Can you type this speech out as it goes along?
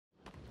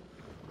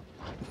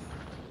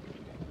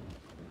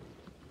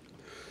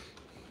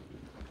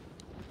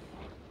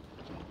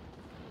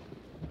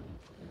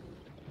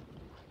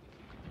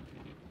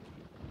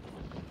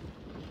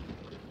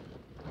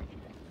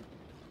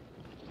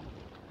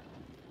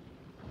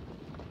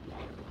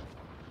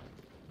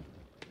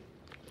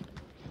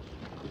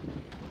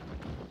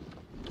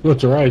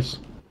What's a race?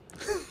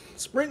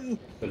 Sprinting.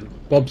 A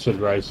bobsled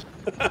race.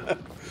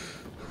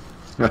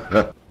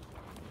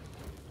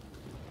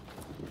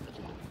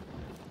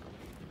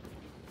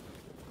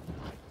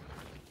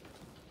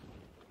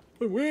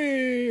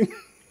 Whee!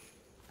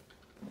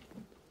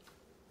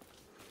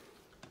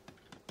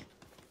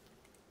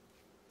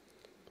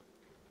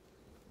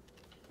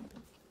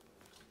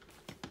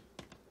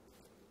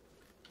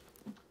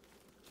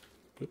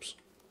 Oops.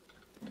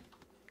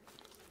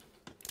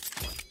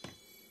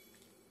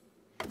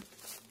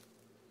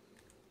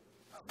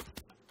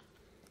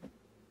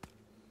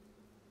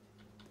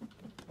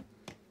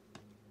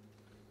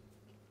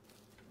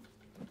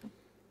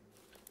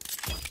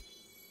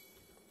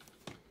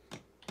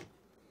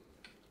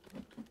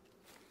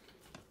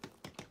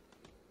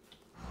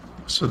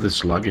 So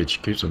this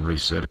luggage keeps on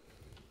resetting.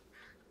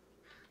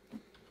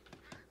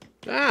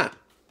 Ah!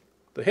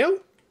 The hell?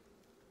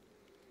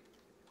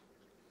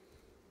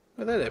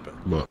 How'd that happen?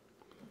 What?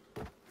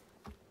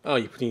 Oh,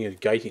 you're putting a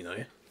gate in, are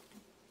you?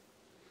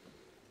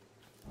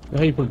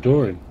 How you put a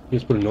door in? You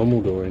just put a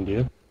normal door in, do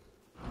you?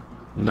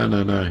 No,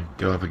 no, no.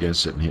 Go up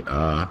against it and hit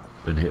R,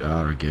 then hit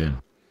R again.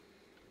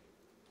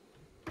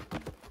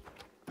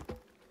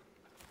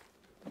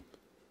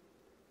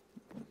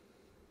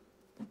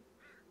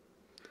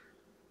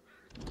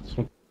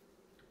 So,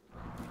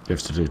 You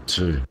have to do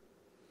 2.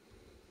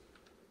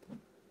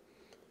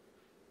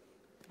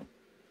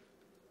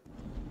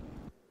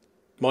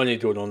 Might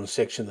need to do it on the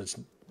section that's...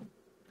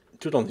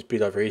 Do it on this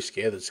bit over here,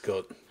 Scare, that's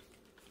got...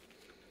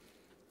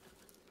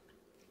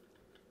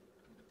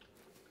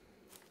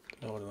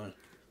 Oh, I don't know.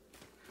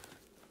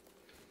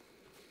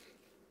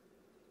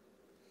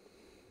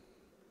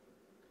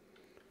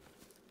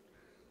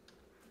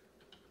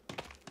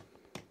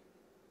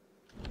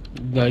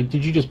 no,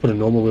 did you just put a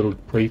normal little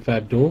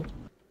prefab door?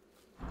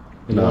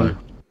 In No. one?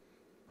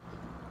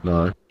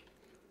 No.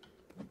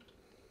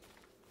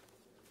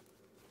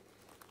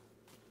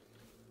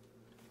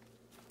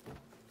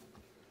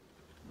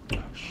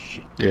 Oh,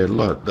 shit. Yeah,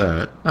 like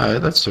that. No,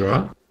 that's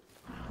alright.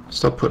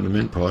 Stop putting them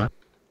in, Pie.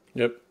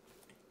 Yep.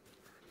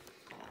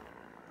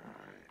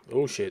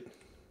 Oh, shit.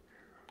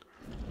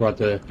 Right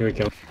there. Here we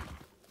come.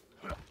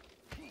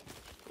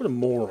 What a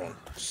moron.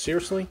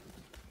 Seriously?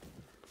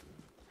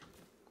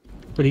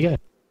 Where'd he go?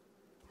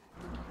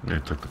 Yeah,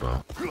 took the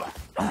ball.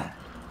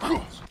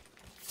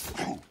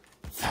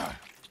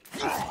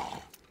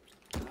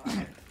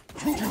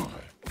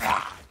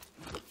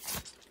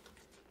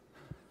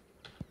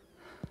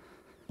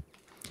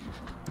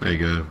 There you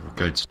go.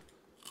 Gates.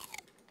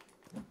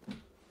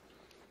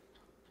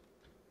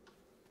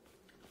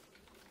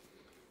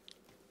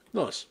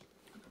 Nice.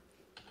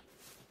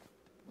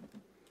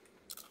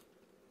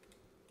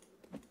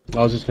 I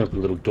was just going to put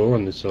a little door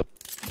on this side.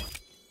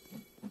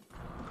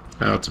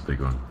 Oh, it's a big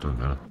one. Doesn't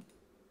matter.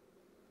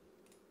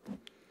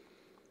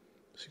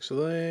 6 of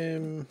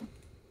them.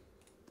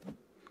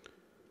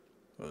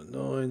 9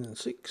 and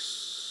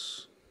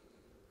 6.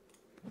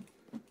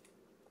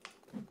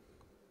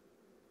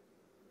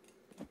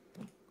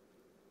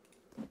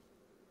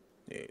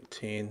 Yeah,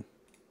 10.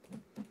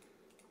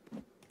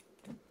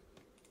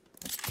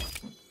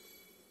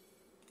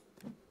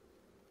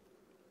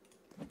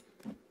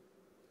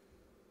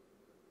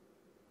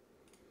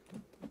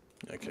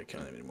 Okay,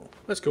 can't have any more.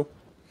 That's cool.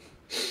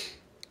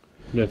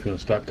 Yeah, if you want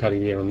to start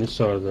cutting down on this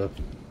side of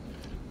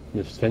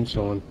this fence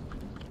line.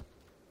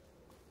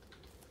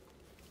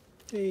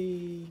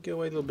 Hey, go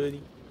away, little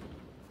birdie.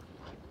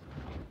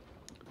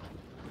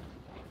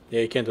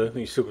 Yeah, you can do. I think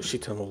you still got a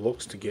shit ton of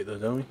locks to get though,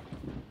 don't we?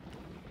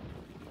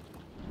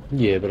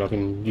 Yeah, but I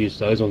can use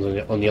those ones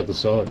on the other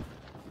side.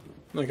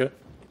 Okay.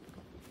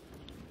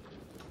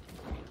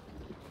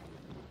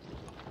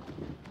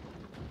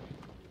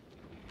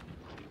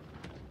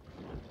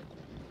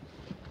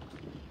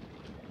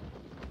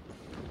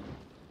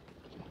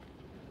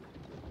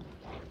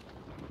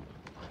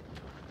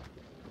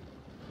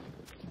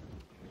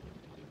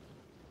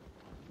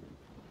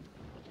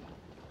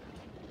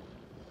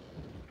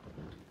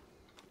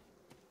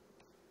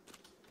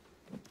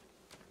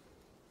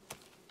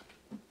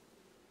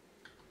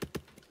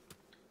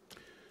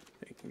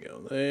 You can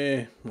go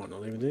there. Might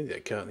not even need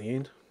that cart in the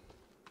end.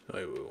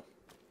 I will.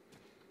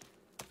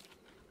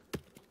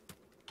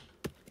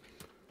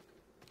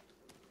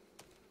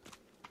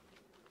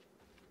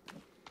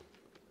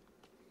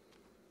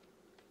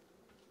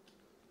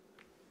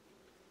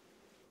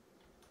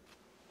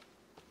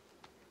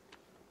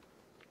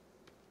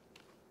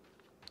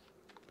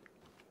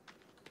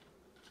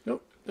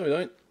 Nope, no we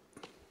don't.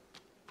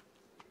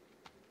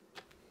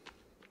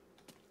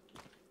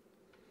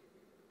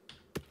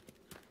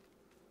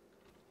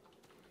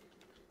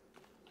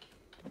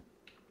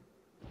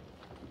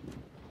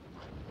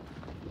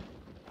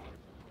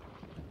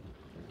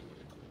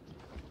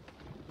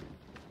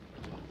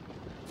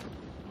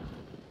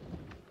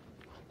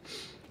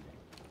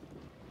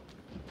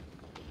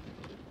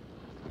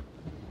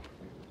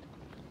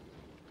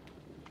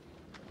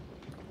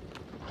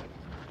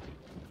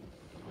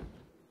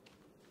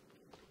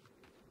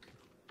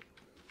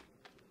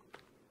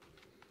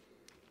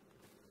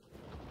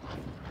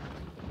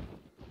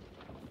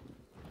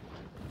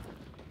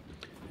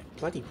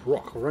 Bloody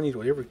rock, I run into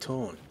it every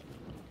time.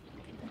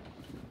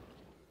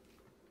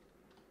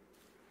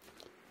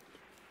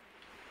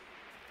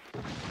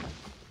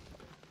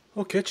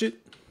 I'll catch it.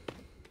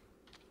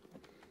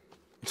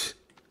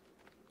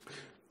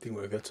 Didn't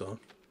work that time.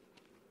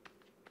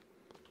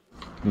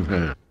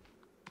 Alright.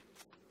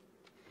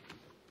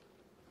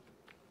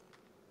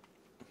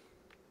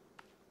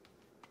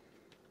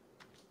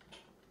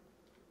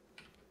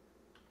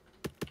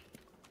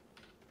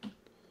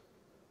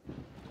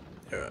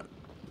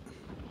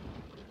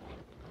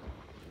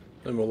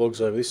 No more logs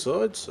over this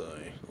side, so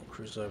I'll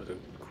cruise over to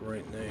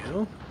Green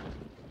now.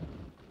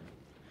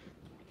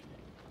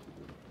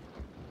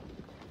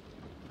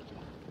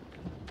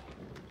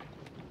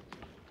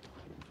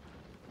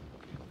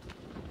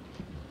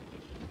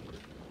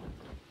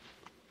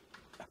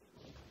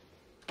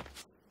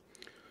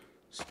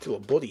 Still a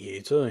body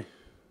here too. Where'd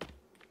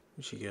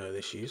she go?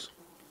 There she is.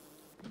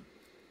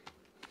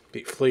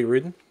 Bit flea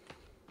ridden.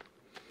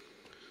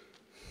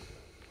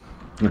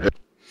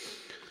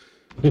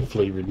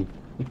 Flea ridden.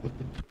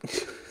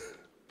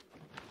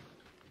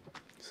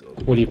 So,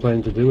 What are you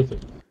planning to do with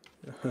it?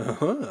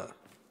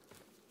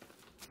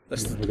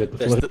 that's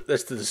Yeah,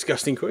 that's the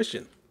disgusting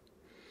question.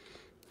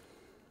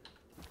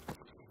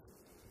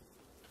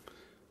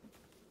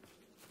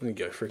 I'm gonna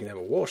go freaking have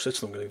a wash.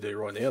 That's not gonna do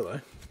right now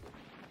though.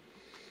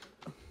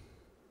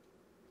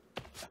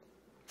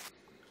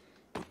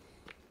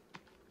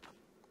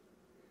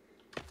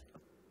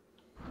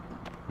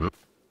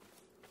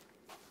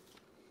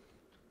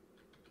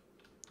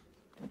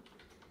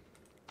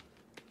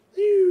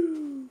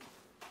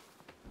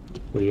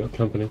 What do you got,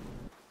 company?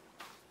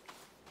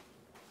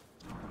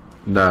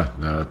 No,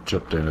 I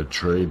chopped down a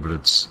tree, but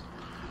it's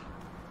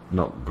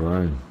not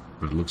grown.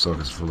 But it looks like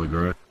it's fully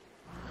grown.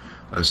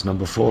 That's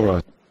number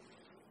 4.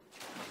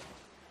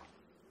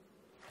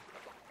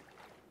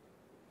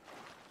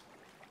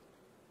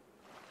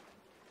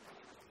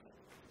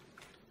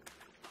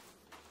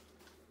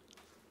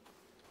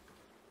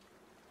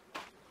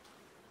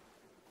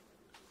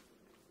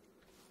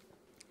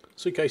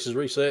 Suitcases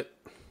reset.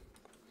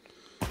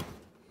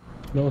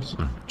 Nice.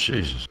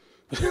 Jesus.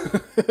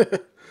 I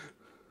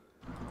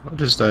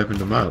just opened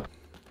them up.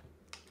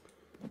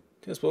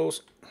 Tennis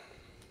balls.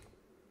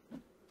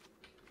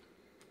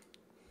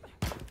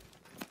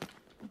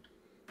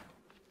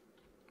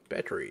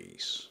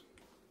 Batteries.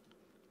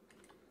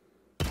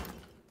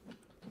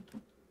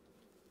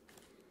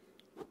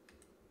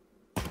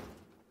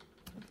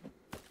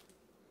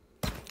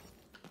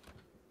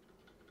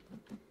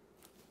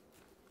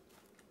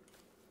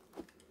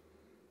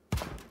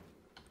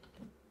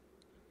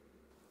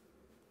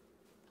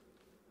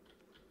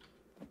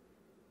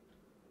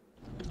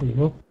 There you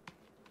go.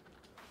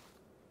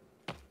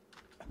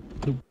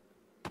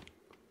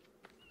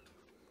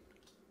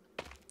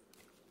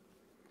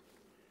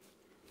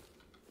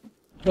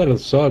 Out of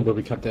the side where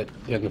we cut that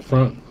out in the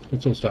front,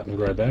 it's all starting to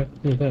grow back.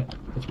 Look at that.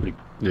 That's pretty.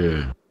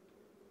 Yeah.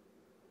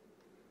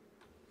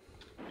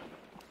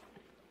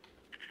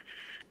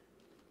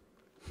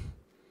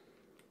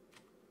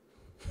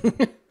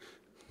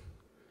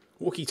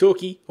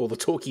 Walkie-talkie, or the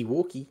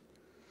talkie-walkie.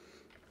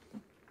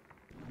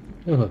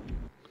 Oh.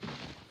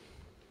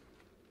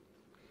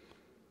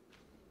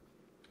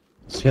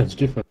 Sounds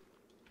different.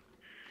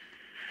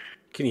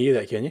 Can you hear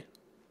that, can you?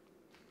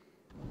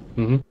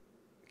 Mm-hmm.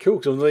 Cool,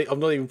 because I'm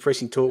not even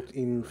pressing talk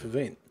in for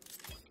vent.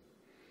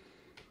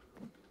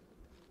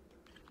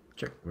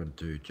 Check 1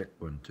 2. Check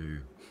 1 2.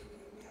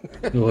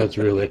 Oh, that's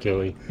real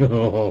echoey.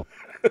 Oh.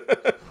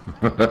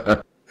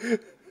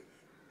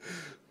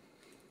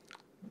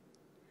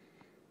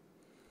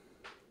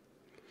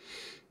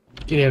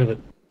 Get out of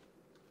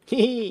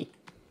it.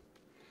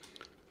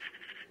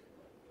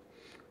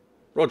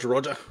 Roger,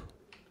 Roger.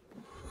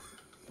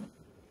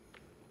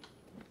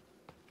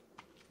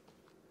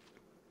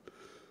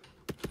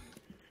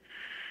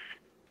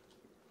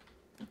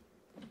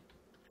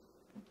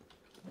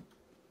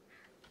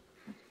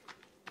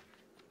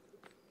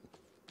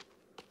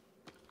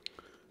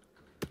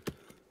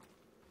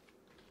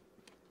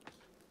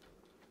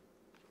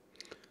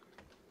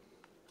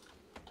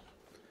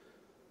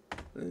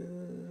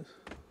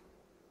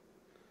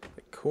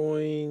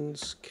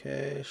 Coins,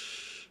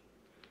 cash.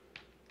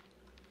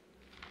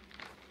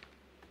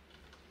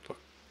 Oh,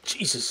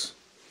 Jesus.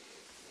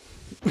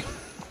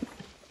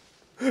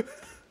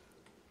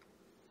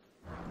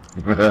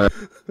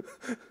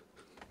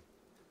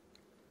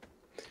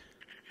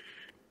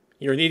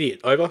 You're an idiot.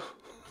 Over.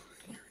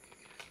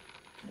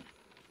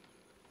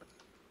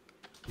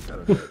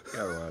 Go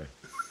away.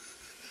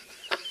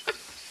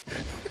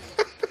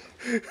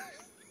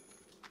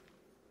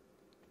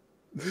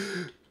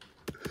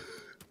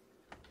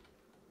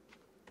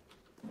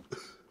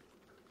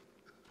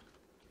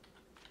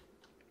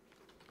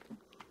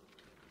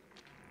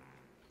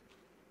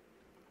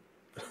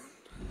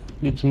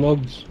 Need some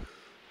logs.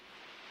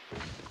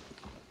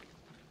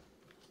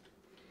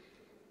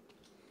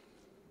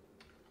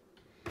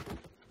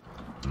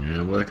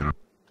 Yeah, working on it.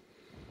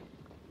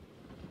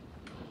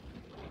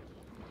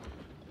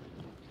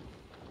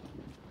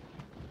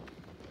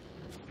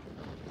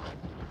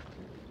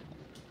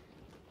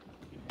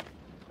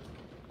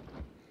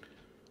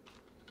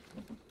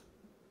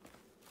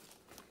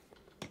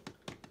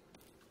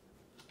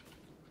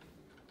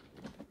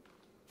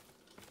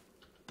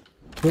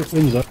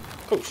 Wind's up.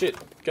 Oh shit,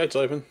 gate's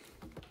open.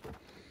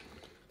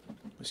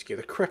 That scared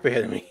the crap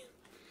out of me.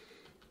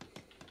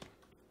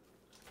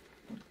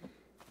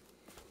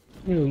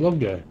 Where did the log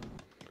go?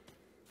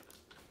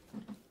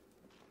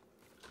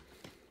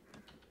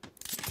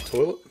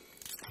 Toilet.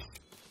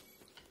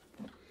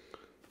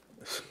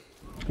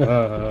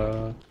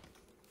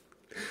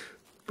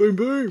 Boom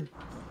boom.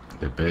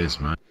 They're bears,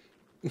 mate.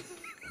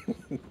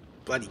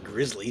 Bloody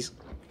grizzlies.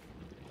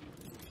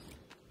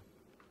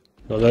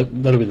 Oh,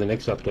 that'll be the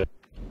next update.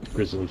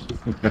 Grizzlies.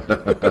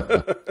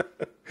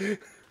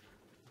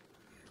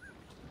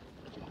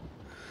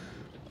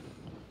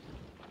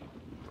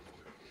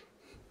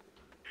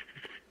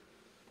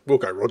 We'll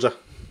go, Roger.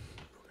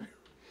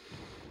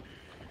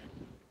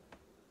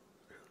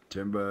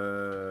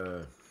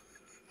 Timber.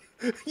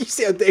 You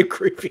sound damn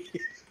creepy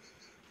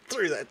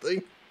through that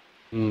thing.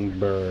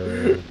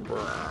 Brr.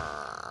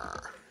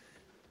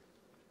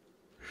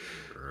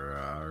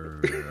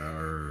 Rawr,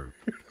 rawr.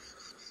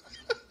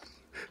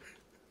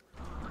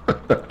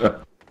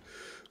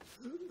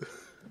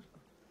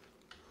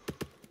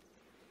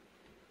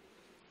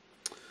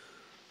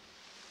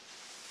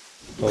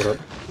 Hold up.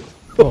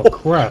 Oh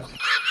crap.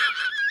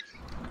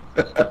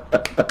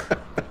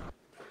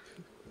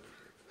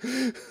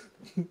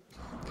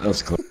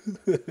 That's cool.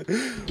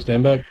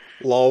 Stand back.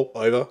 Lol,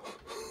 over.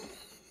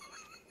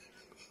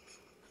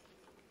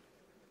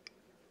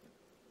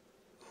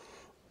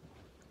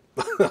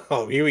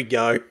 Oh, here we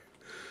go.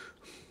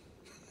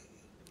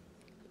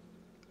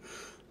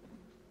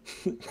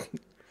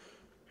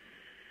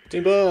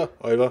 Timber,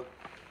 over.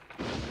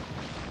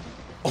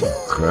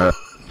 Crap.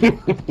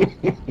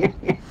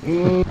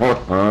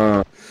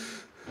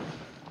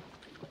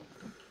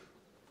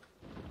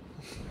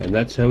 And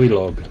that's how we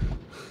log.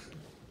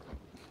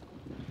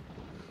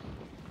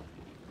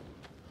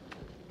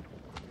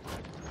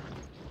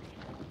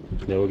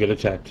 Now we'll get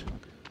attacked.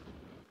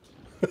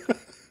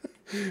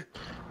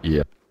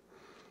 Yeah.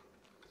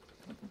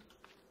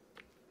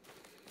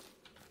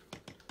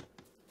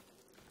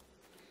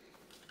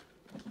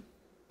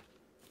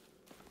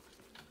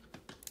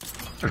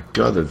 Oh,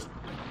 God,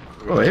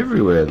 they're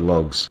everywhere,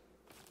 logs.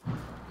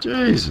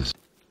 Jesus.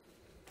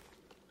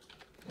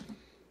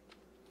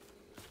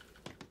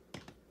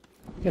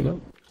 Yeah,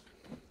 no.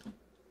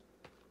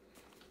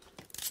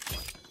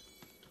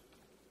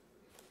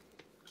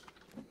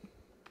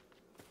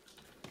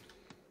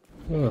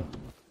 Oh.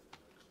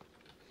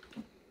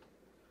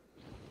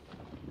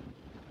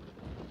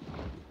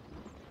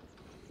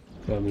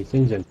 Got me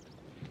things in.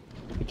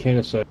 A can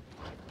of soap.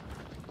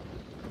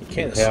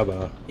 Power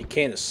bar. You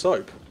can of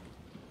soap.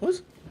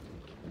 What?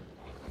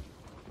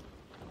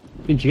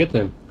 Didn't you get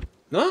them?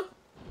 No?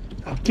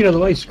 Oh, get out of the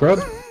way, scrub.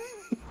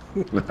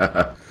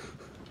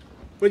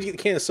 Where'd you get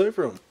the can of soap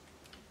from?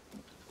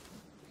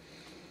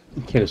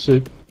 A can of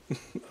soup.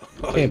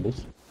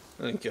 Campbell's.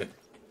 Okay.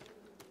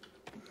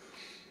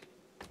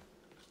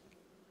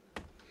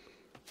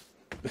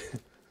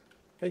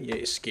 And yeah,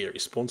 you're scary,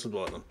 sponsored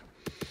by them.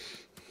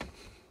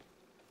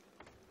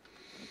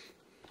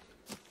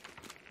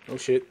 Oh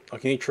shit, I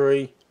can eat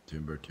tree.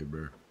 Timber,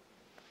 timber.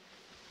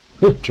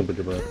 Chimper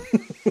chimper.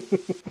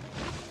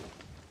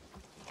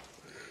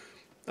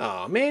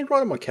 Aw, man,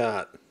 right on my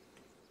cart.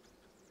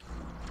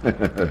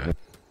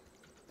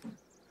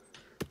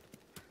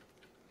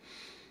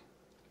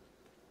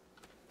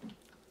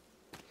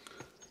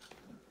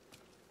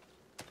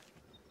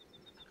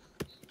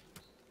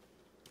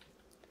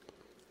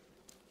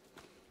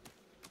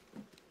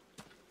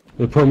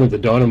 The problem with the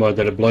dynamite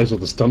that it blows all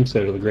the stumps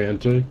out of the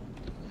ground too.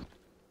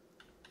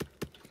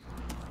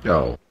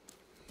 Oh.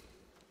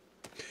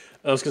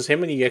 I was going to say, how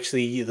many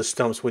actually the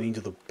stumps went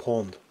into the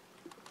pond?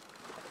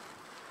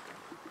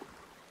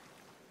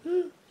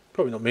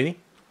 Probably not many.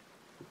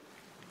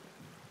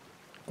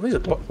 Oh, there's a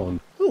boat. Pond.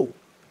 Oh,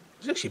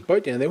 there's actually a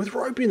boat down there with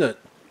rope in it.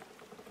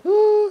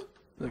 Oh,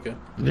 okay.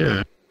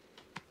 Yeah.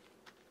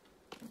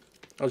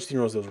 I just didn't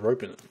realise there was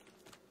rope in it.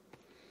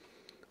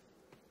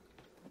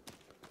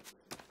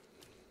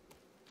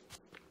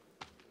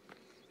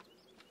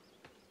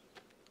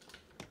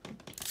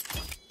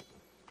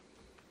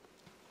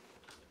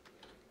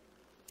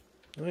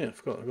 Oh yeah, I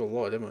forgot. I've got a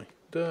light, haven't I?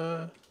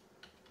 Duh.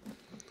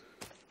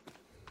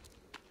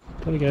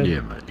 Gotta go. Yeah,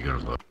 mate, you got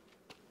a lot.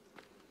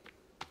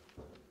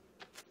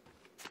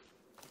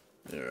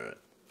 Alright.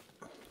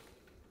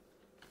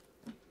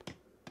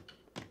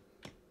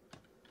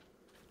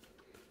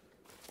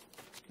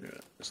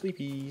 Alright,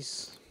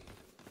 sleepies.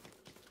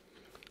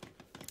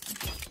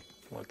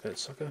 Like that,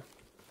 sucker.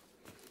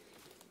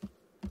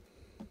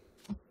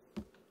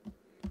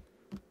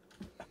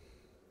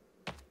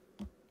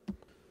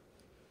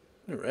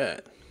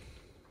 Alright.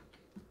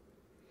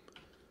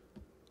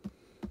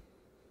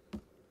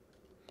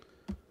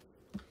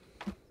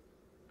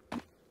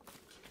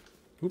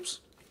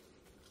 Oops.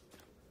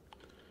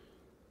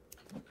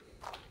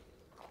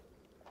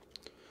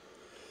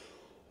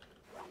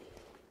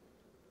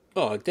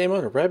 Oh, damn, I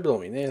had a rabbit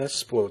on me there. That's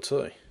spoiled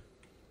too.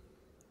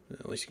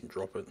 At least you can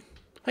drop it.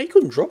 Hey, you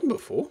couldn't drop them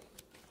before.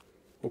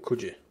 Or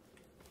could you?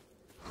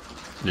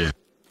 Yeah.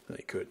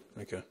 They could.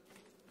 Okay.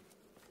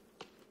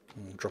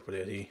 I'll drop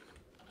it out here.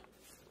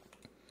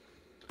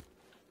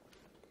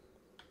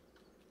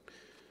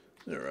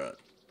 Alright.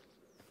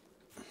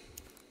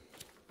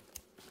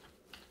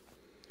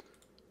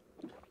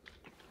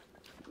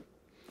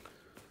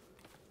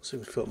 See if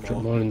we can fill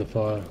Drop mine in the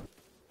fire.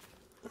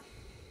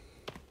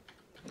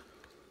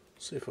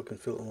 See if I can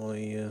fill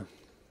my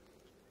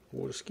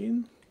water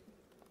skin.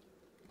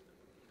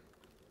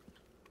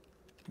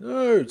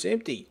 No, it's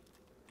empty.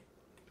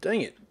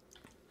 Dang it.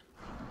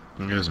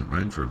 It hasn't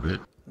rained for a bit.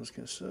 I was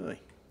going to say.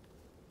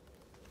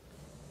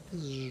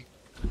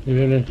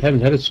 Yeah,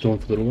 haven't had a storm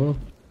for a little while.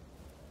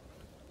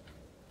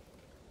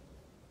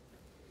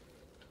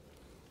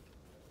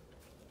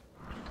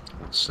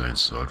 Let's stay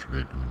inside for a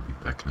bit and we'll be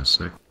back in a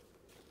sec.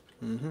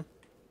 Mm-hmm.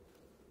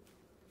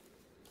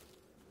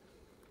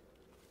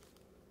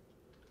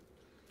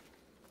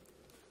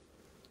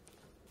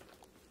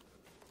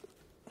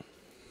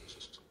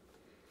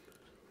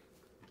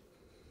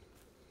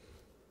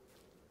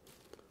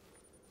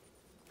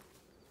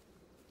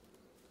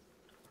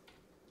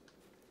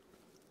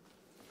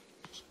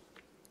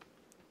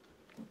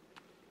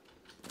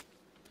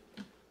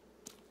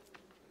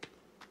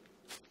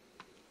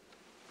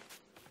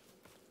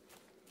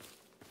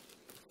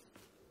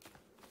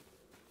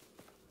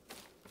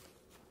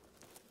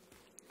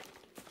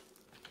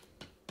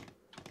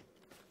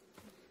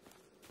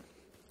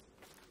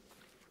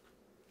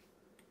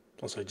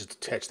 Also, just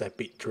attach that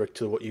bit direct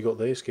to what you got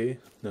there, Scare.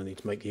 No need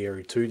to make the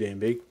area too damn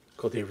big.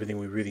 Got everything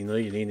we really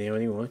need in here now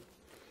anyway.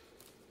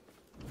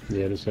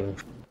 Yeah, just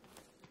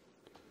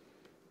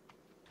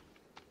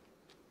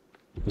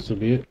this will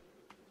be it.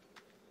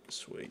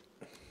 Sweet.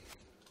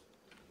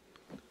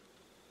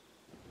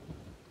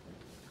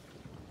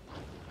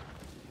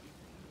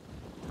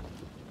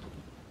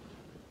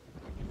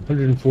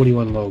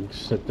 $141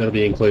 logs. That'll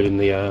be including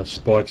the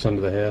spikes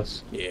under the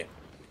house. Yeah.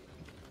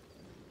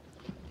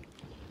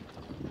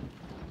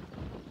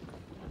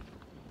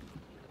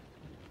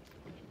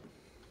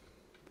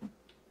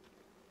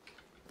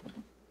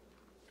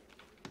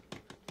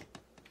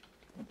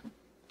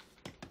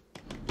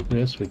 What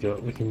else we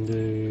got? We can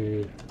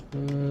do...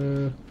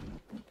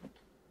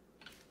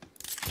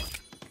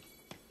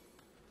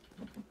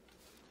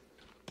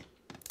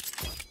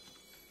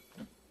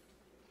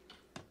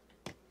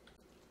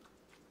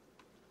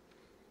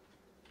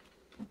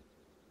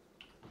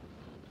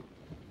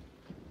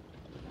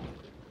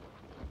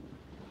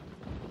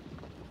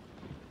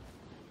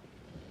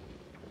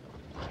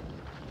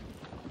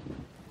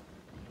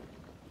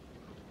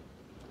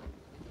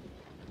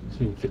 so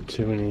we can fit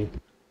 2 in here.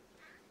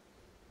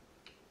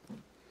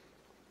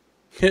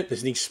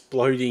 There's an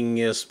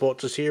exploding spot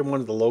just here, and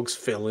one of the logs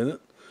fell in it.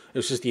 It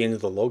was just the end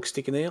of the log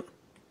sticking out.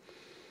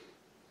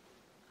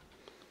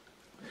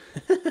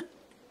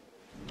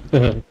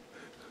 I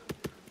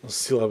was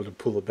still able to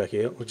pull it back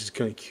out, which is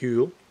kind of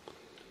cool.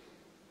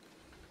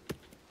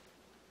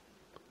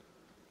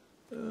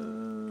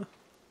 Another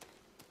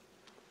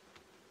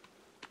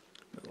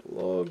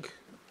log.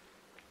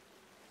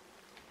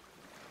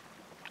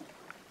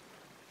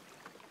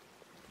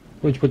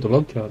 Where'd you put the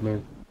log cart,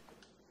 man?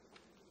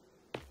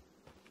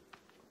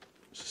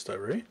 Just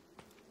over here.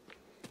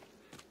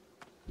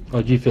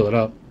 Oh, did you fill it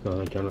up? Oh,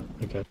 okay.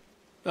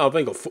 Oh, I've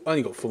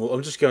only got full.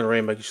 I'm just going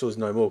around making sure there's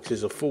no more,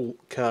 because there's a full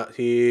cart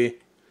here.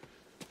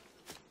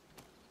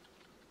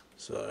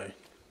 So,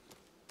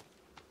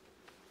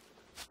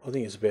 I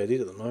think it's about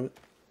it at the moment.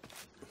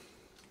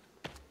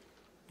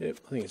 Yep,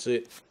 I think it's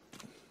it.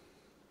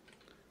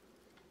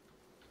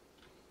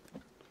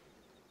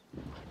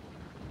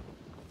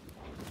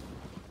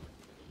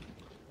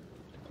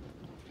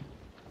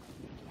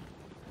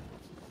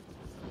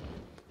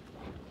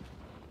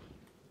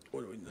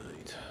 What do we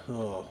need?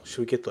 Oh, should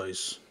we get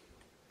those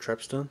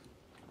traps done?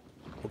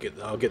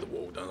 I'll get the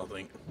wall done, I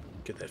think.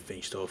 Get that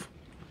finished off.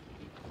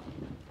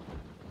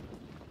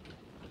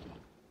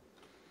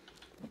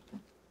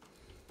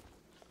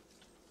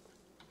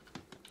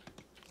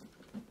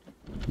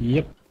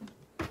 Yep.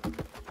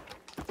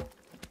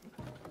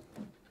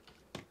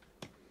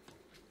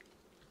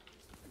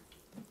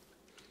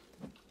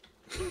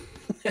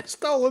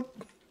 Stolen.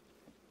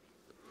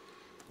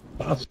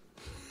 Bastard.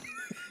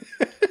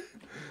 I'm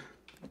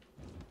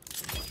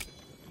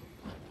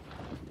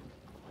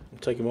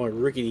taking my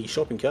rickety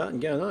shopping cart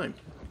and going home.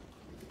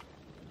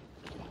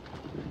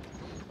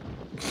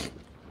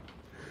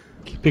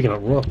 Keep picking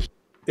up rocks.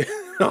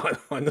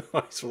 I know,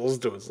 that's what I was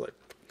doing. It's like,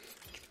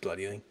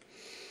 bloody thing.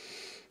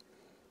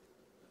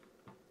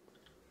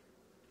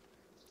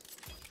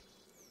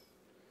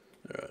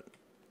 Alright.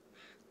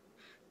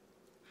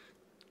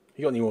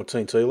 You got any more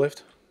TNT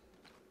left?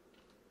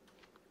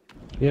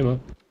 Yeah, mate.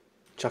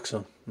 Chuck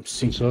some. I'm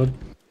sick. Inside.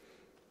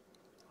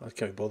 I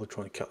can't be bothered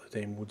trying to cut the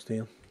damn woods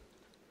down.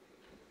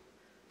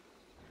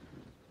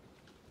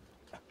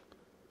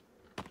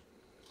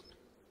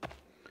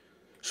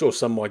 Sure,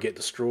 some might get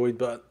destroyed,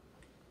 but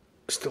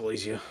still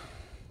easier.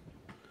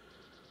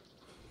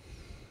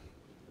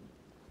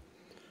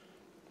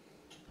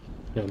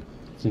 Yeah,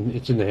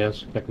 it's in the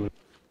house. Back in the...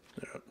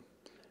 Alright.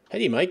 How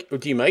do you make it? Or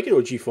do you make it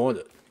or do you find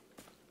it?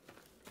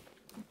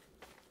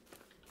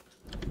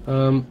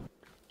 So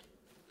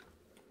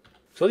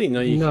I didn't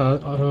know you...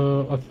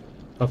 No,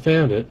 I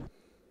found it.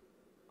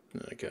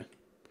 Okay.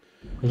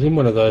 It was in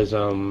one of those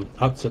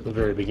huts at the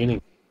very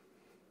beginning.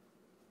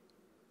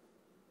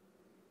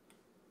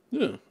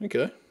 Yeah,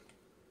 okay.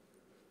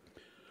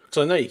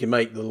 So I know you can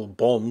make the little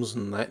bombs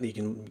and that. You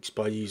can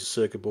use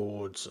circuit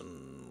boards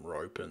and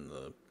rope and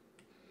the...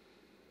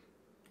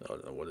 I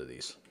don't know what it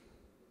is.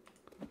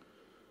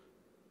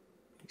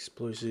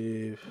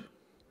 Explosive...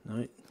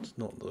 No, it's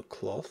not the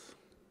cloth.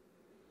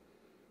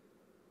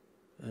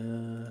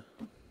 No.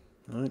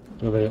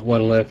 I've got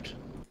one left.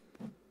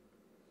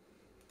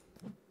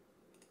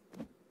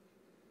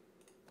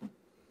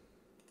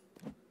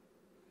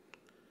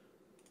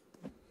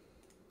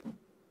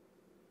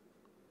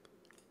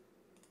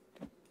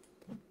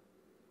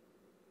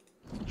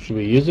 Should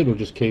we use it or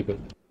just keep it?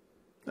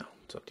 No,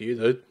 it's up to you,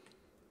 dude.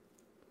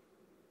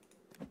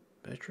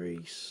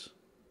 Batteries.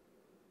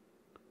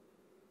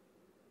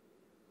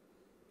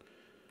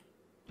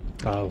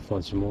 I'll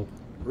find some more.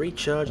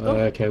 Recharge.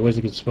 Okay, where's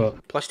a good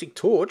spot? Plastic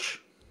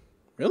torch?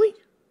 Really?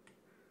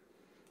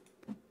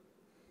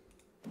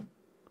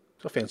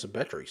 So I found some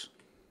batteries.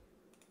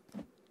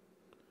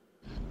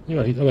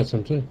 Yeah, I got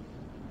some too.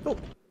 Oh,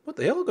 what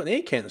the hell? I've got an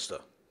air canister.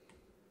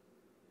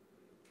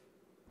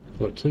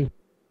 Got two.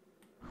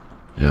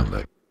 Yeah,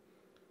 mate.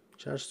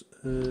 Charged,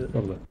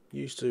 Probably.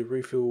 used to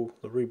refill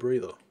the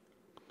rebreather.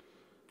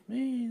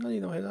 Man, I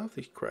didn't know I had half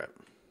this crap.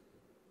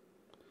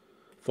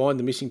 Find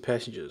the missing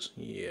passengers.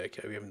 Yeah,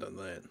 okay, we haven't done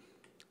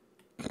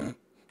that.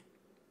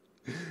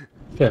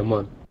 Found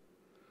one.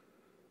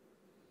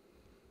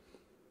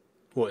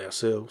 What,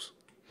 ourselves?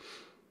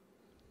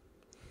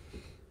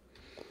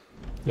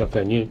 I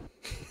found you.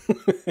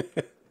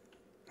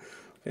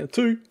 Found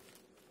two.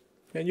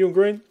 Found you on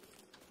green.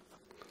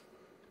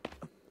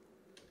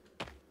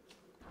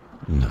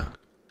 No.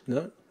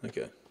 No?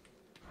 Okay.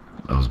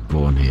 I was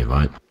born here,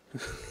 mate.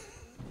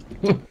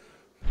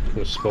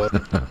 Good spot.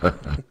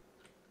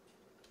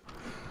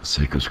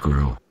 Secret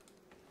squirrel.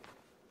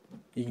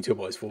 You can tell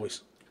by his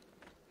voice.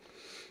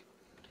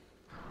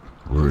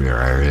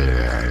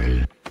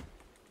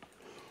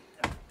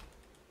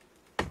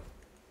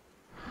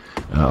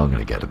 Oh, I'm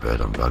gonna go to bed.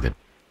 I'm bugging.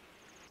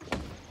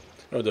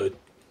 Oh, dude.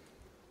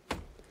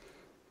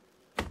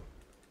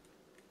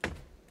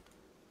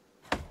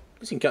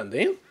 Is he cutting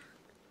down? Or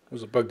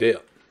was it bugged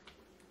out?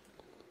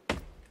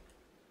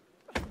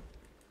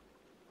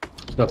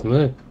 There's nothing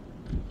there.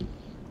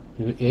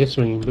 Air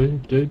swinging,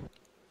 dude.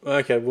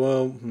 Okay,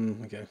 well,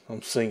 okay.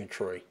 I'm seeing a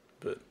tree,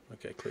 but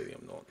okay, clearly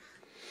I'm not.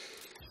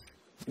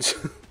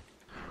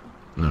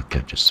 I'll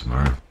catch us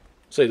tomorrow.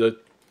 See you, dude.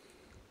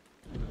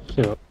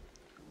 You know,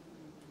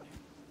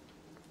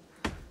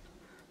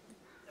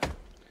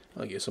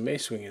 I guess I'm air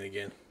swinging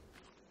again.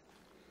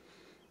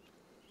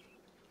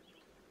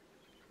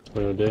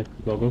 what do I do?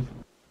 Log off?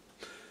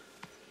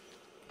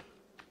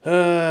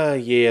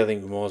 Yeah, I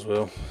think we might as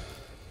well.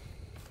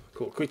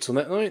 Call it quits on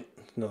that note.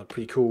 Another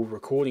pretty cool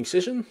recording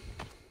session.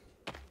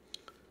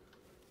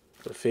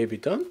 Got a fair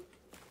bit done.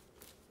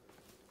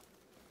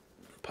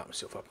 Part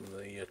myself up in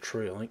the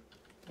tree, I think.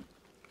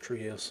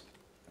 Tree house.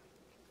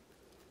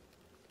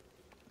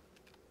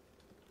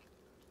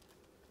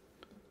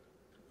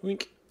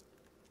 Wink.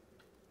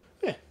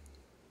 Yeah.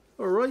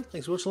 Alright,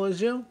 thanks for watching,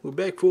 ladies and gentlemen. We're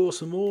back for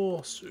some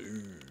more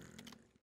soon.